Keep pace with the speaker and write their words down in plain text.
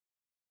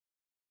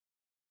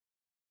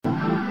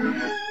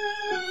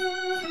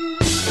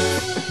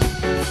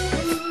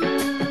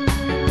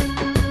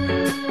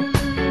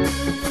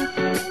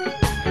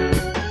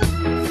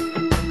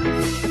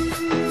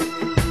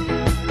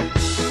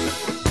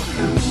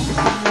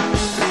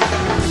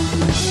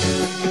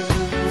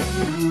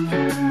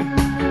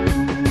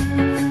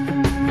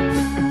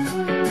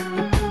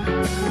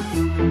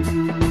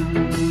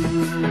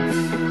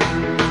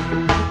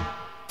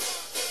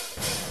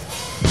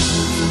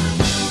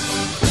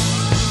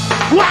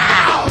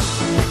Wow!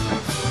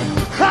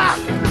 Ha!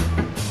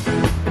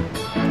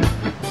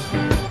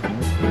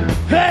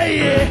 Hey,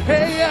 yeah,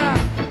 hey, yeah.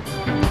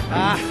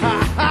 Ah, ha,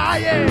 ha,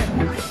 yeah.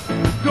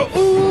 Go,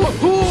 ooh,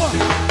 ooh.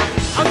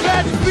 I'm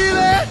glad you feel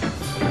it.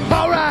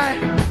 All right.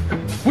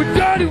 We're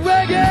dirty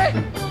reggae.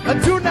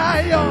 And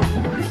tonight, y'all,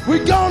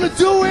 we're gonna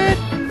do it.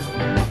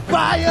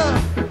 Fire.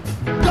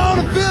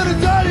 Gonna feel the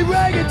dirty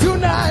reggae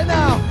tonight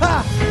now.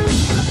 Ha.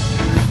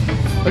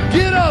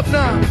 Get up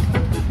now.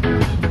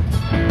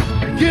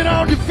 Get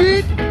on your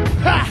feet.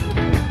 Ha.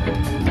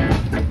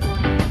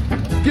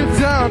 Get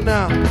down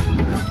now.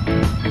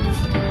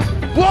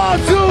 1,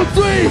 2,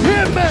 3,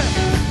 hit me.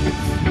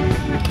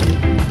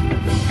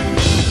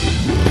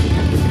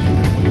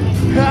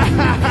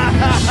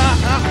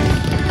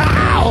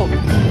 Ow!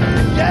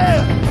 Yeah.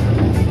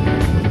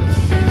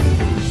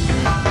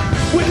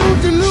 We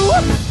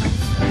lose.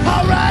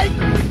 All right.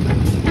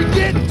 We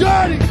get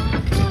dirty.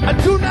 And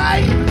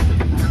tonight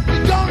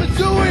we're gonna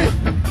do it.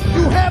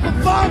 You have a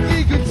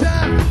funky good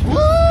time.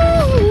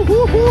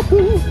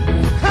 Woo!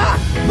 Ha!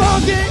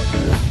 Funky.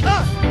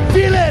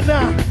 Feel it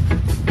now.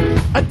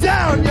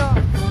 Down, y'all.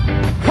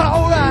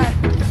 All right.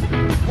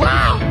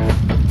 Wow.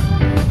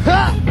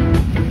 Ha.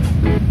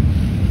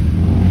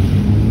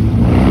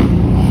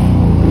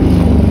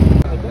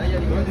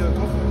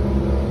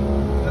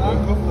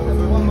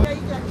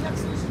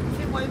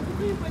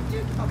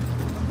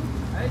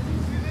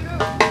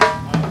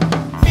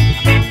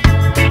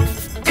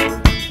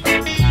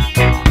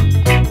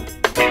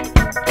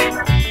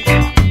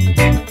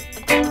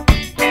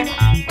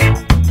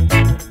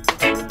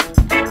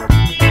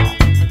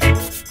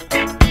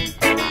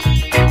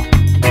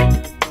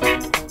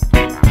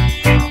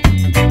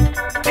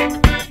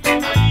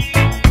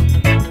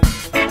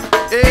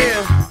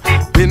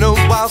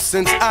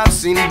 Since I've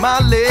seen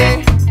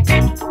Molly,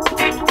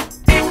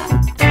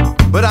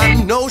 but I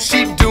know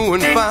she's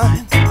doing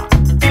fine.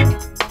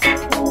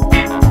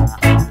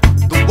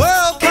 The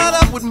world caught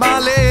up with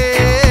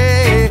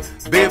Molly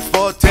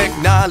before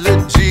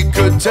technology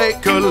could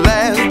take her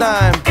last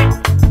dime.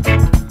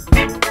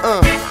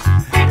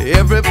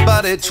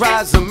 Everybody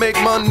tries to make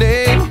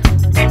money.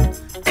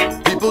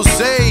 People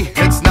say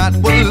it's not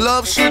what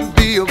love should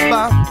be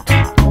about.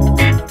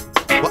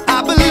 Well,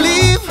 I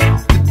believe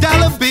the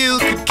dollar bill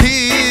could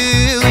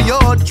kill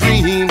your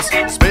dreams,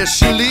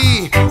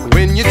 especially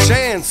when your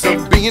chance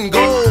of being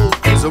gold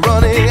is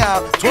running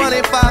out.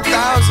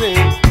 25,000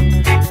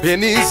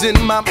 pennies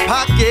in my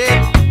pocket,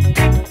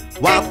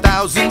 while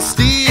thousands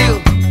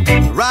steal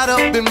right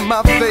up in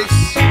my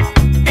face.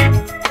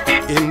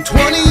 In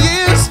 20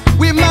 years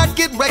we might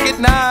get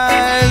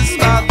recognized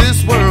by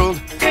this world.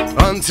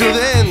 Until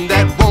then,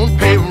 that won't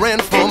pay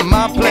rent for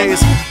my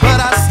place. But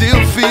I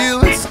still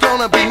feel it's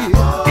gonna be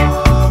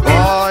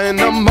in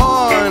the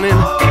morning,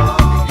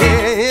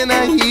 in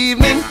the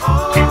evening.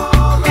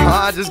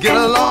 I just get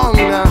along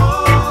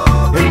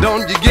now, and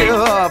don't you give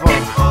up.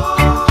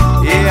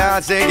 Yeah, I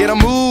say get a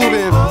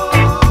moving.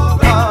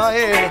 Oh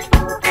yeah,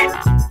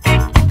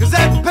 'cause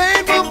that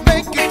pain will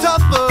make you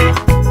tougher.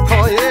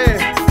 Oh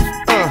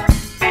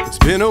yeah. It's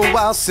been a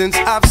while since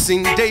I've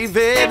seen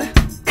David.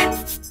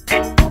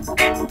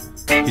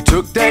 He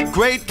took that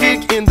great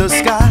kick in the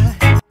sky.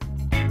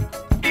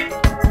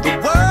 The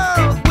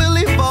world will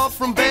evolve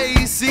from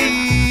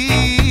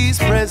Basie's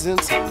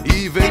presence,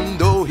 even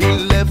though he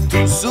left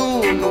too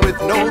soon with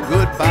no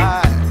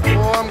goodbye.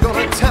 Oh, I'm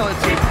gonna tell it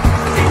to you.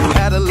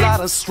 Had a lot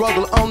of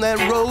struggle on that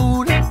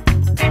road.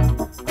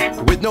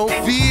 With no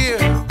fear,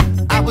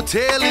 I would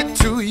tell it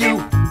to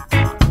you.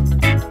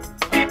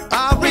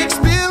 Our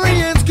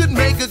experience could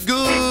make a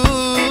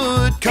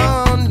good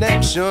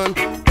connection,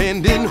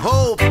 and in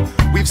hope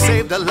we've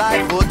saved a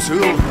life or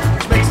two.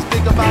 Which makes us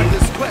think about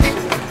this question: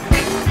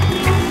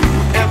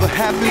 ever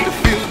happen to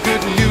feel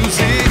good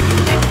music?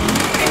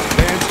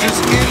 Bands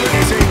just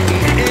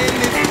imitating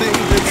anything